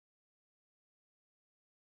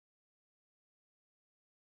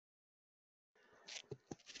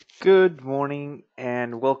Good morning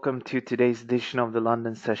and welcome to today's edition of the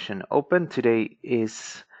London Session Open. Today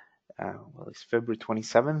is it's February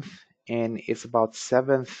 27th and it's about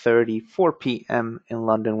 7:34 p.m. in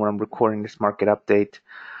London when I'm recording this market update.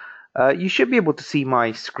 You should be able to see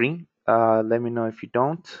my screen. Let me know if you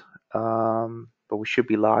don't. But we should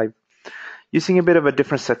be live. Using a bit of a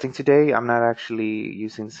different setting today. I'm not actually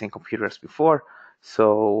using the same computer as before,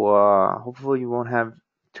 so hopefully you won't have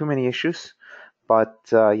too many issues. But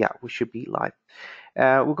yeah, we should be live.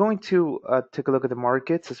 We're going to take a look at the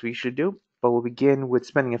markets as we usually do, but we'll begin with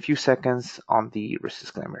spending a few seconds on the risk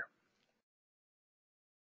disclaimer.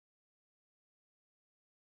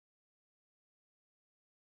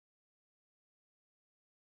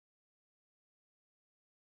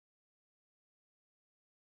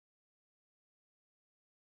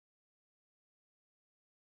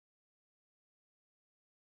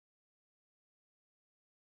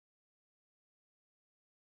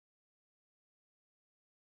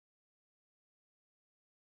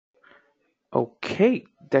 Okay,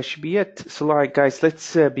 that should be it. So, like, guys,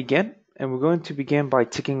 let's begin. And we're going to begin by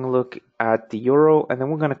taking a look at the euro, and then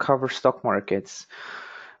we're going to cover stock markets.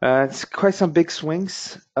 It's quite some big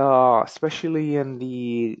swings, especially in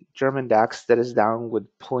the German DAX that is down with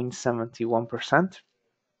 0.71%,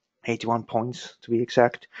 81 points to be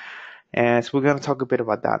exact. And so we're going to talk a bit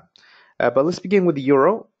about that. But let's begin with the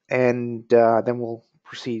euro, and then we'll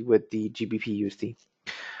proceed with the GBPUSD.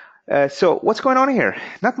 So what's going on here?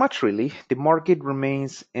 Not much really. The market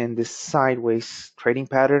remains in this sideways trading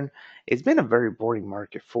pattern. It's been a very boring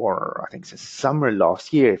market for, I think, since summer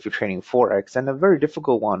last year if you're trading Forex, and a very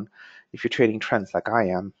difficult one if you're trading trends like I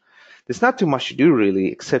am. There's not too much to do really,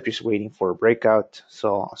 except just waiting for a breakout.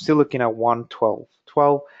 So I'm still looking at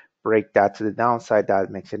 112.12. Break that to the downside.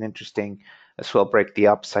 That makes it interesting. As well, break the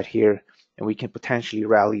upside here, and we can potentially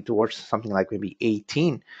rally towards something like maybe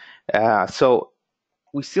 18. So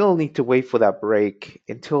we still need to wait for that break.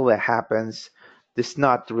 Until that happens, there's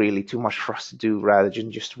not really too much for us to do rather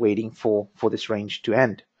than just waiting for this range to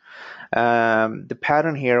end. The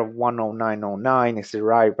pattern here of 109.09 is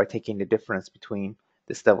derived by taking the difference between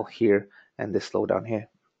this level here and this slowdown here.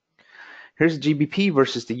 Here's GBP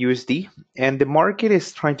versus the USD, and the market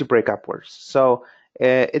is trying to break upwards. So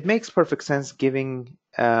it makes perfect sense given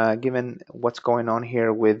what's going on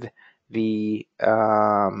here with the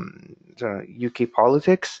UK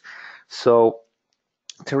politics. So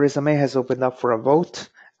Theresa May has opened up for a vote.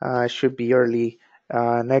 Should be early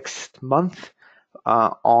next month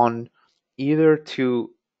on either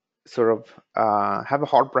to sort of have a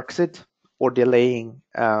hard Brexit or delaying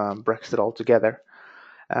Brexit altogether.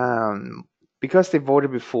 Because they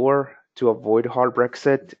voted before to avoid hard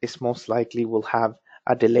Brexit, it's most likely will have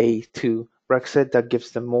a delay to Brexit that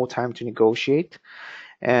gives them more time to negotiate.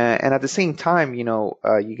 And at the same time, you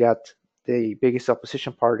got the biggest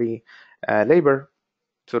opposition party, Labour,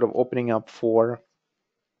 sort of opening up for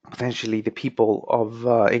potentially the people of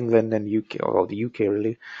England and UK, or the UK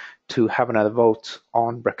really, to have another vote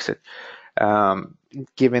on Brexit.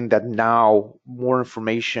 Given that now more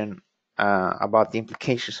information about the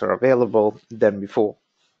implications are available than before.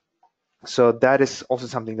 So that is also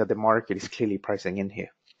something that the market is clearly pricing in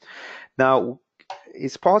here. Now,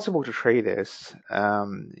 it's possible to trade this.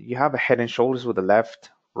 You have a head and shoulders with the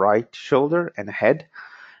left, right shoulder, and a head.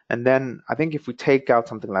 And then I think if we take out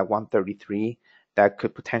something like 133, that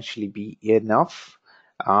could potentially be enough.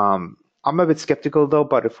 I'm a bit skeptical though,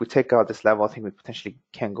 but if we take out this level, I think we potentially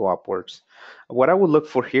can go upwards. What I would look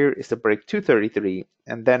for here is to break 233,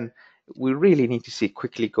 and then we really need to see it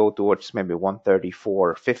quickly go towards maybe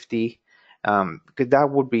 134.50, because that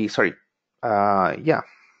would be, yeah,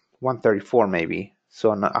 134 maybe, so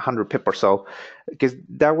 100 pip or so, because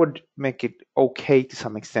that would make it okay to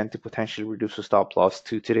some extent to potentially reduce the stop loss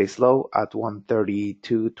to today's low at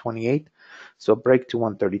 132.28. So break to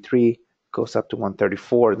 133, goes up to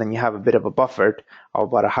 134, then you have a bit of a buffer of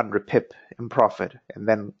about 100 pip in profit, and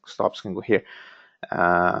then stops can go here.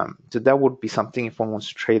 So that would be something if one wants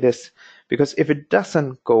to trade this, because if it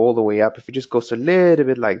doesn't go all the way up, if it just goes a little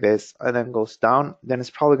bit like this and then goes down, then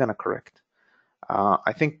it's probably going to correct.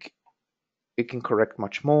 I think it can correct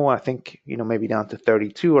much more. I think, maybe down to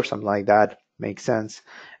 32 or something like that makes sense.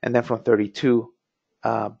 And then from 32,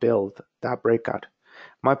 build that breakout.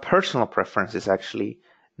 My personal preference is actually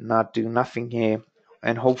not do nothing here,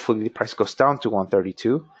 and hopefully the price goes down to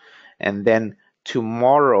 132, and then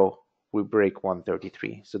tomorrow we break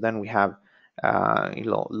 133. So then we have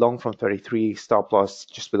long from 33, stop loss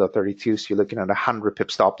just below 32. So you're looking at 100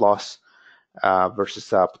 pip stop loss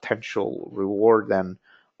versus a potential reward then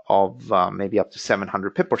of maybe up to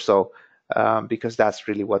 700 pip or so because that's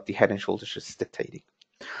really what the head and shoulders is dictating.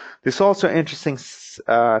 There's also interesting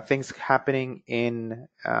things happening in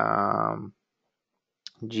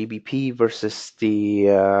GBP versus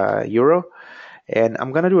the euro. And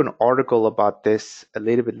I'm going to do an article about this a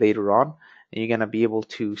little bit later on. And you're going to be able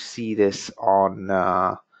to see this on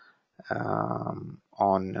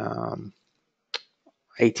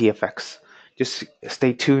ATFX. Just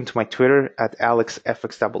stay tuned to my Twitter at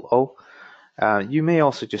AlexFX00. You may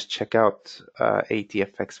also just check out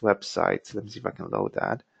ATFX website. Let me see if I can load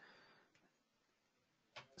that.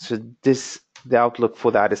 So the outlook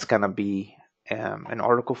for that is going to be an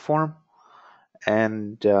article form,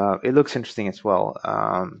 and it looks interesting as well.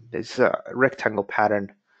 There's a rectangle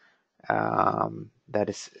pattern that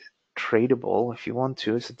is tradable if you want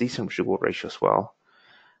to. It's a decent reward ratio as well.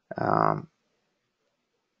 So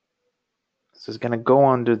it's going to go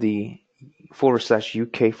under the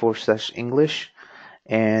 /UK/English,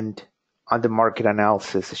 and under market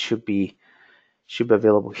analysis, it should be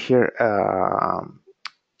available here.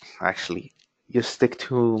 Actually, just stick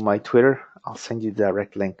to my Twitter. I'll send you the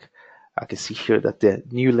direct link. I can see here that the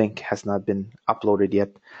new link has not been uploaded yet.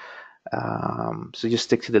 So just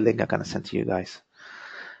stick to the link I'm going to send to you guys.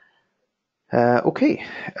 Okay,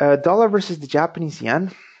 dollar versus the Japanese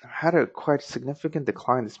yen had a quite significant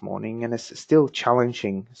decline this morning, and it's still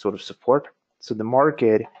challenging sort of support. So the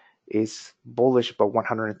market is bullish about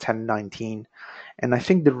 110.19, and I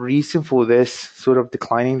think the reason for this sort of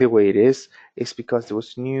declining the way it is because there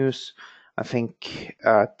was news. I think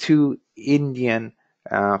 2 Indian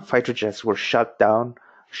fighter jets were shot down,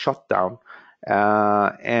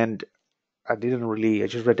 and I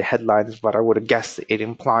just read the headlines, but I would have guessed it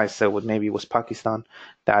implies that maybe it was Pakistan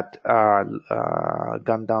that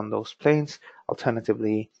gunned down those planes.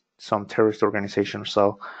 Alternatively, some terrorist organization or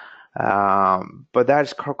so. But that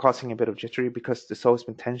is causing a bit of jittery because there's always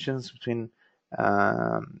been tensions between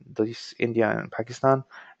these India and Pakistan,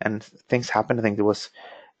 and things happened. I think there was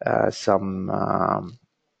some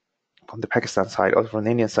from the Pakistan side, or from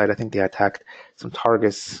the Indian side. I think they attacked some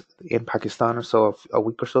targets in Pakistan or so a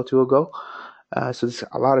week or so two ago. So there's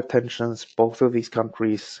a lot of tensions. Both of these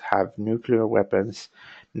countries have nuclear weapons.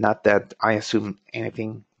 Not that I assume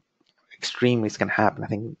anything extreme is going to happen. I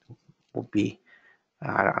think would be.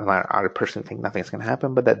 I personally think nothing's going to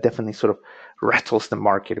happen, but that definitely sort of rattles the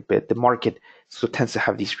market a bit. The market sort of tends to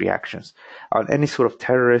have these reactions on any sort of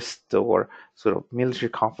terrorist or sort of military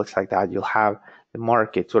conflicts like that. You'll have the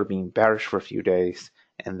market sort of being bearish for a few days,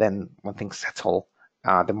 and then when things settle,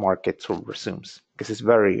 the market sort of resumes. Because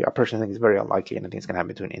I personally think it's very unlikely anything's going to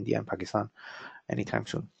happen between India and Pakistan anytime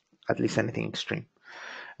soon, at least anything extreme.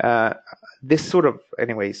 This sort of,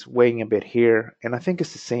 anyways, weighing a bit here, and I think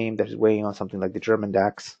it's the same that is weighing on something like the German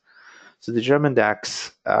DAX. So the German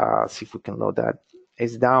DAX, see if we can load that,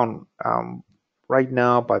 is down right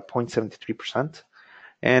now by 0.73%,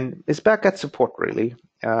 and it's back at support really.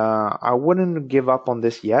 I wouldn't give up on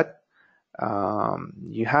this yet.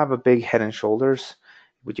 You have a big head and shoulders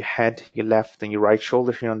with your head, your left, and your right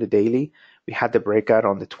shoulder here on the daily. We had the breakout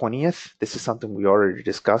on the 20th. This is something we already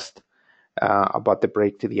discussed. About the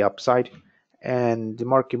break to the upside, and the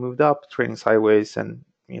market moved up, trading sideways, and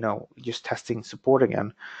just testing support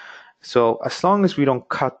again. So as long as we don't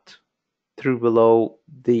cut through below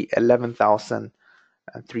the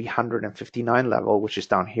 11,359 level, which is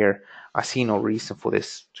down here, I see no reason for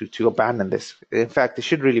this to abandon this. In fact, it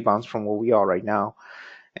should really bounce from where we are right now,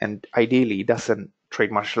 and ideally it doesn't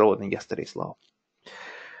trade much lower than yesterday's low.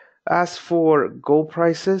 As for gold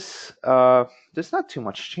prices, there's not too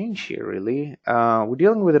much change here, really. We're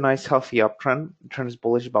dealing with a nice, healthy uptrend. The trend is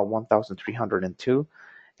bullish about 1,302,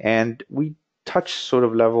 and we touch sort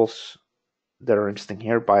of levels that are interesting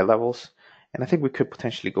here, buy levels, and I think we could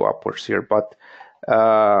potentially go upwards here, but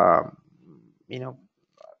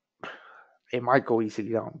it might go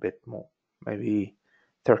easily down a bit more, maybe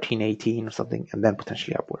 1318 or something, and then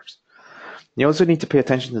potentially upwards. You also need to pay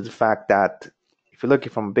attention to the fact that if you're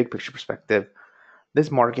looking from a big picture perspective,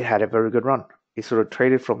 this market had a very good run. It sort of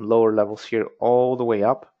traded from lower levels here all the way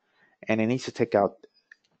up, and it needs to take out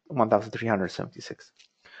 1,376.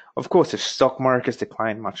 Of course, if stock markets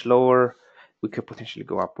decline much lower, we could potentially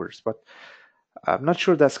go upwards, but I'm not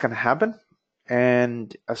sure that's going to happen.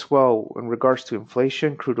 And as well, in regards to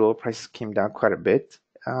inflation, crude oil prices came down quite a bit,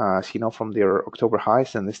 as you know, from their October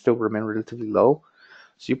highs, and they still remain relatively low.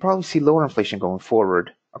 So you probably see lower inflation going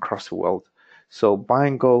forward across the world. So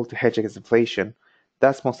buying gold to hedge against inflation,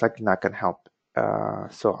 that's most likely not going to help.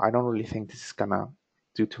 So I don't really think this is going to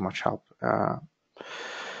do too much help. And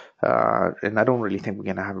I don't really think we're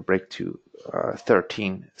going to have a break to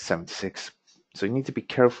 1376. So you need to be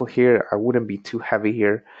careful here. I wouldn't be too heavy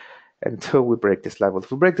here. until we break this level.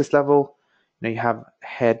 If we break this level, you have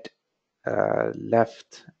head,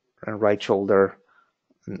 left and right shoulder.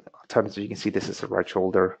 And alternatively, you can see this is a right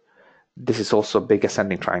shoulder. This is also a big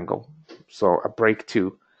ascending triangle. So a break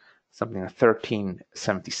to something like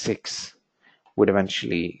 1376 would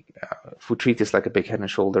eventually, if we treat this like a big head and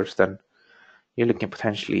shoulders, then you're looking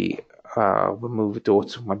potentially we'll move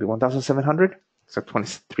towards maybe 1,700. It's a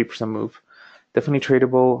 23% move. Definitely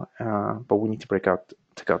tradable, but we need to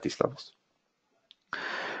take out these levels.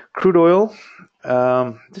 Crude oil,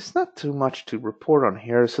 there's not too much to report on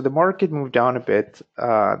here. So the market moved down a bit.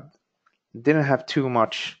 Didn't have too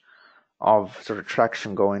much of sort of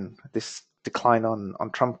traction going. This decline on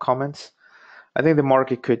Trump comments. I think the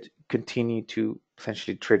market could continue to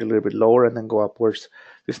potentially trade a little bit lower and then go upwards.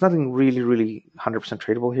 There's nothing really 100%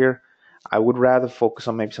 tradable here. I would rather focus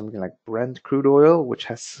on maybe something like Brent crude oil, which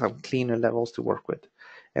has some cleaner levels to work with.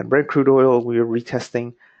 And Brent crude oil, we are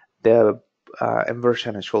retesting the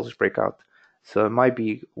inversion and shoulders breakout. So it might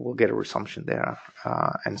be we'll get a resumption there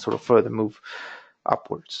and sort of further move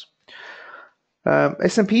upwards.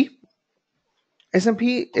 S&P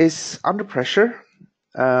is under pressure.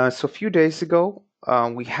 So a few days ago,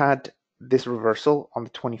 we had this reversal on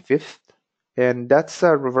the 25th, and that's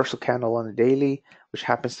a reversal candle on the daily, which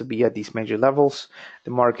happens to be at these major levels.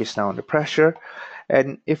 The market is now under pressure,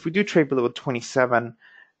 and if we do trade below 27,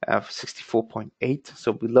 64.8,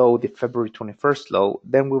 so below the February 21st low,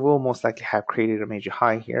 then we will most likely have created a major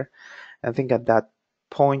high here. And I think at that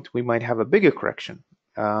point we might have a bigger correction.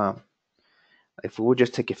 If we would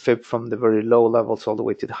just take a fib from the very low levels all the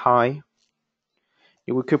way to the high,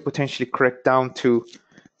 we could potentially correct down to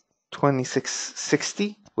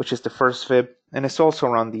 2660, which is the first fib, and it's also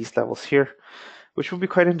around these levels here, which would be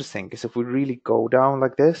quite interesting, because if we really go down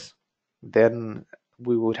like this, then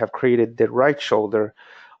we would have created the right shoulder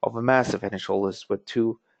of a massive head and shoulders, with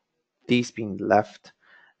these being the left,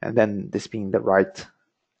 and then this being the right,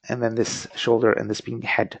 and then this shoulder and this being the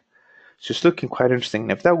head. So it's looking quite interesting.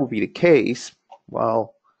 And if that would be the case,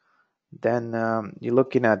 well, then you're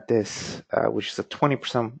looking at this, which is a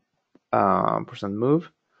 20%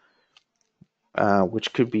 move,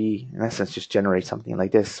 which could be, in essence, just generate something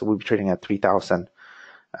like this. So we'll be trading at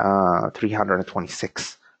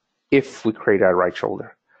 3,326 if we create our right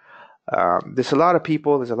shoulder. There's a lot of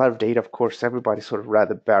people, there's a lot of data, of course. Everybody's sort of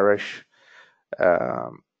rather bearish.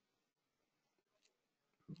 I'm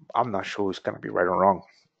not sure who's going to be right or wrong.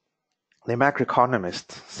 Some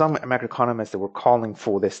macroeconomists that were calling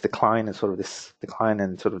for this decline and sort of this decline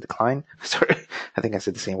and sort of decline. Sorry, I think I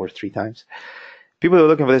said the same word 3 times. People that were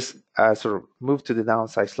looking for this sort of move to the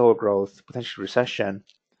downside, slower growth, potential recession,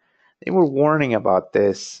 they were warning about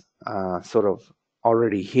this sort of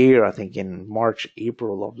already here. I think in March,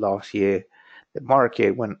 April of last year, the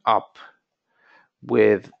market went up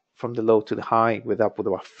from the low to the high with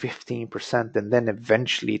about 15%, and then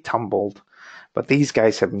eventually tumbled. But these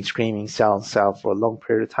guys have been screaming sell and sell for a long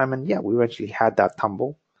period of time, and yeah, we eventually had that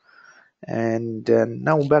tumble, and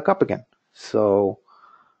now we're back up again. So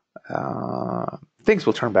things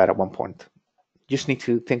will turn bad at one point. You just need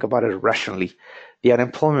to think about it rationally. The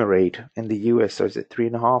unemployment rate in the US is at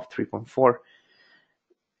 3.5, 3.4.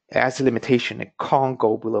 It has a limitation. It can't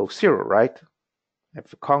go below 0, right?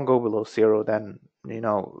 If it can't go below 0, then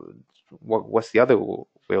what's the other way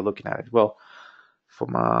of looking at it? Well,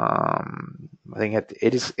 from I think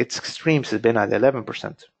its extremes has been at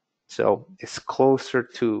 11%, so it's closer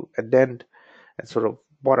to an end and sort of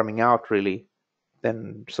bottoming out really,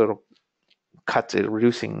 than sort of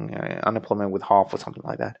reducing unemployment with half or something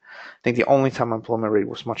like that. I think the only time unemployment rate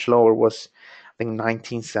was much lower was, I think,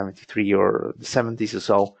 1973 or the 70s or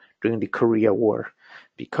so, during the Korea War,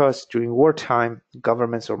 because during wartime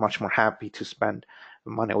governments are much more happy to spend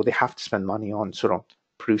money, or they have to spend money on sort of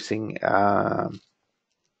producing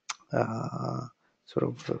sort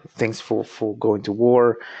of things for going to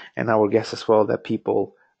war. And I would guess as well that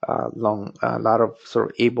people, a lot of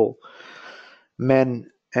sort of able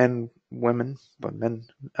men and women, but men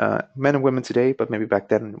and women today, but maybe back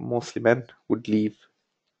then mostly men, would leave,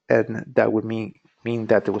 and that would mean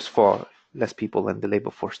that there was far less people in the labor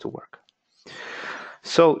force to work.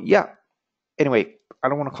 So yeah, anyway, I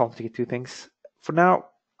don't want to complicate 2 things. For now,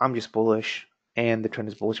 I'm just bullish, and the trend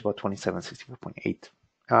is bullish about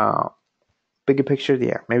 2764.8. Bigger picture,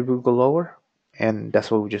 yeah, maybe we'll go lower, and that's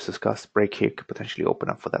what we just discussed. Break here could potentially open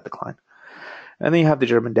up for that decline. And then you have the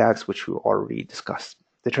German DAX, which we already discussed.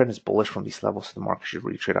 The trend is bullish from these levels, so the market should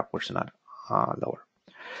really trade upwards and not lower.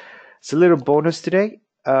 It's a little bonus today.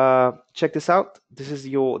 Check this out. This is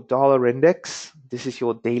your dollar index. This is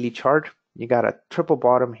your daily chart. You got a triple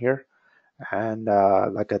bottom here, and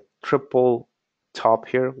like a triple top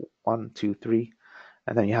here, 1, 2, 3,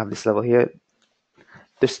 and then you have this level here.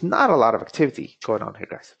 There's not a lot of activity going on here,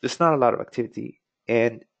 guys. There's not a lot of activity,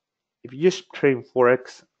 and if you just trade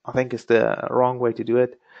forex, I think it's the wrong way to do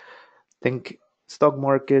it. Think stock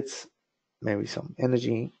markets, maybe some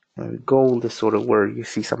energy, maybe gold is sort of where you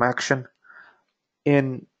see some action.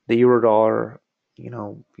 In the euro dollar,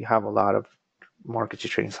 you have a lot of markets you're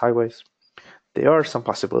trading sideways. There are some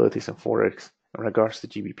possibilities in forex in regards to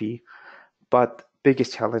GBP, but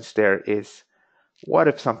biggest challenge there is what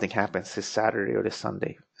if something happens this Saturday or this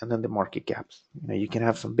Sunday and then the market gaps? You can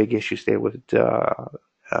have some big issues there with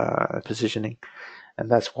positioning, and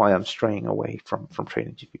that's why I'm straying away from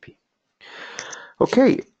trading GBP.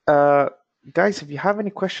 Okay, guys, if you have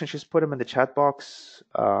any questions, just put them in the chat box.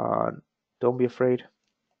 Don't be afraid.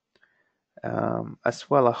 As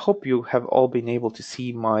well, I hope you have all been able to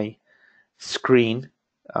see my screen.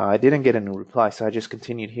 I didn't get any reply, so I just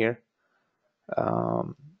continued here.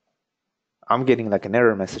 I'm getting like an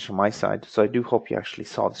error message on my side, so I do hope you actually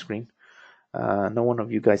saw the screen. No one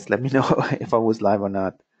of you guys let me know if I was live or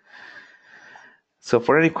not. So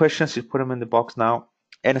for any questions, just put them in the box now.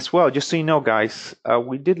 And as well, just so you know, guys,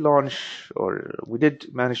 we did manage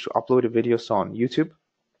to upload the videos on YouTube.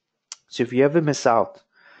 So if you ever miss out,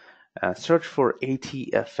 search for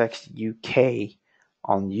ATFX UK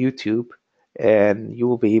on YouTube, and you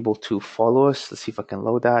will be able to follow us. Let's see if I can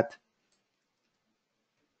load that.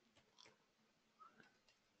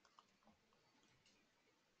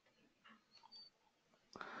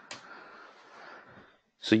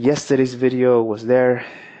 So yesterday's video was there,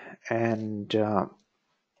 and let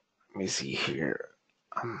me see here.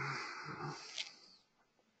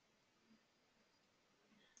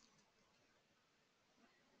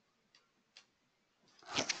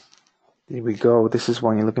 There we go. This is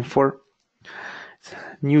what you're looking for. It's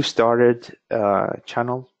a new started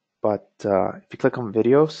channel, but if you click on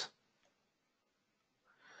videos,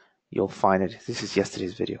 you'll find it. This is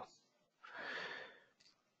yesterday's video.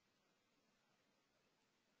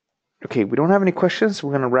 Okay, we don't have any questions.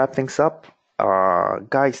 We're gonna wrap things up.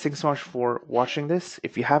 Guys, thanks so much for watching this.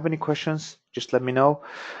 If you have any questions, just let me know.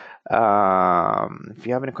 If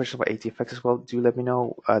you have any questions about ATFX as well, do let me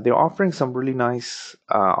know. They're offering some really nice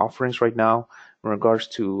offerings right now in regards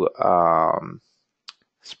to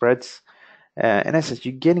spreads. In essence,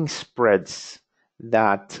 you're getting spreads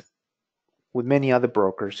that with many other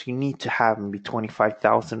brokers, you need to have maybe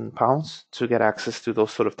 £25,000 to get access to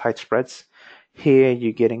those sort of tight spreads. Here,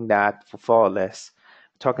 you're getting that for far less.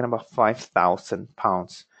 We're talking about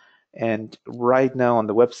 £5,000. And right now on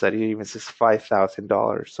the website, it even says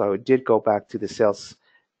 $5,000. So I did go back to the sales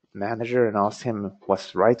manager and asked him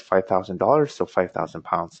what's right, $5,000, so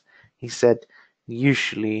 £5,000. He said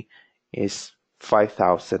usually is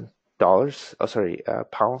 $5,000. Oh, sorry,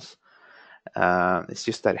 pounds. It's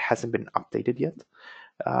just that it hasn't been updated yet.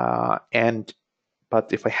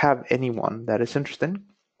 But if I have anyone that is interested,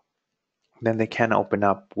 then they can open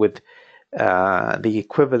up with the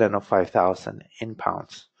equivalent of 5,000 in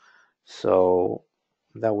pounds. So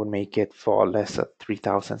that would make it far less at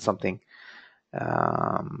 3,000 something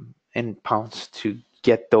in pounds to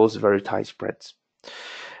get those very tight spreads.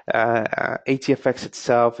 ATFX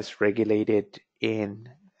itself is regulated in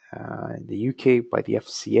the UK by the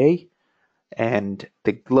FCA, and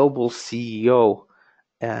the global CEO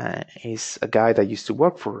is a guy that used to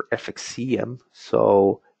work for FXCM,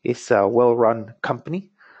 so it's a well-run company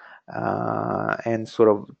and sort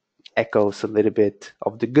of echoes a little bit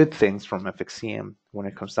of the good things from FXCM when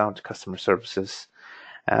it comes down to customer services,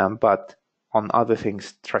 but on other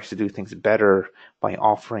things tries to do things better by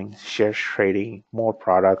offering shares trading, more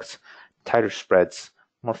products, tighter spreads,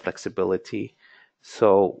 more flexibility.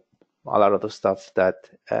 So a lot of the stuff that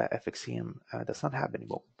FXCM does not have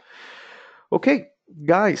anymore. Okay,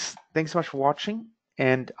 guys, thanks so much for watching,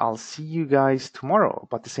 and I'll see you guys tomorrow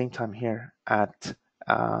about the same time here at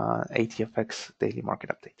ATFX Daily Market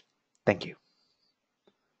Update. Thank you.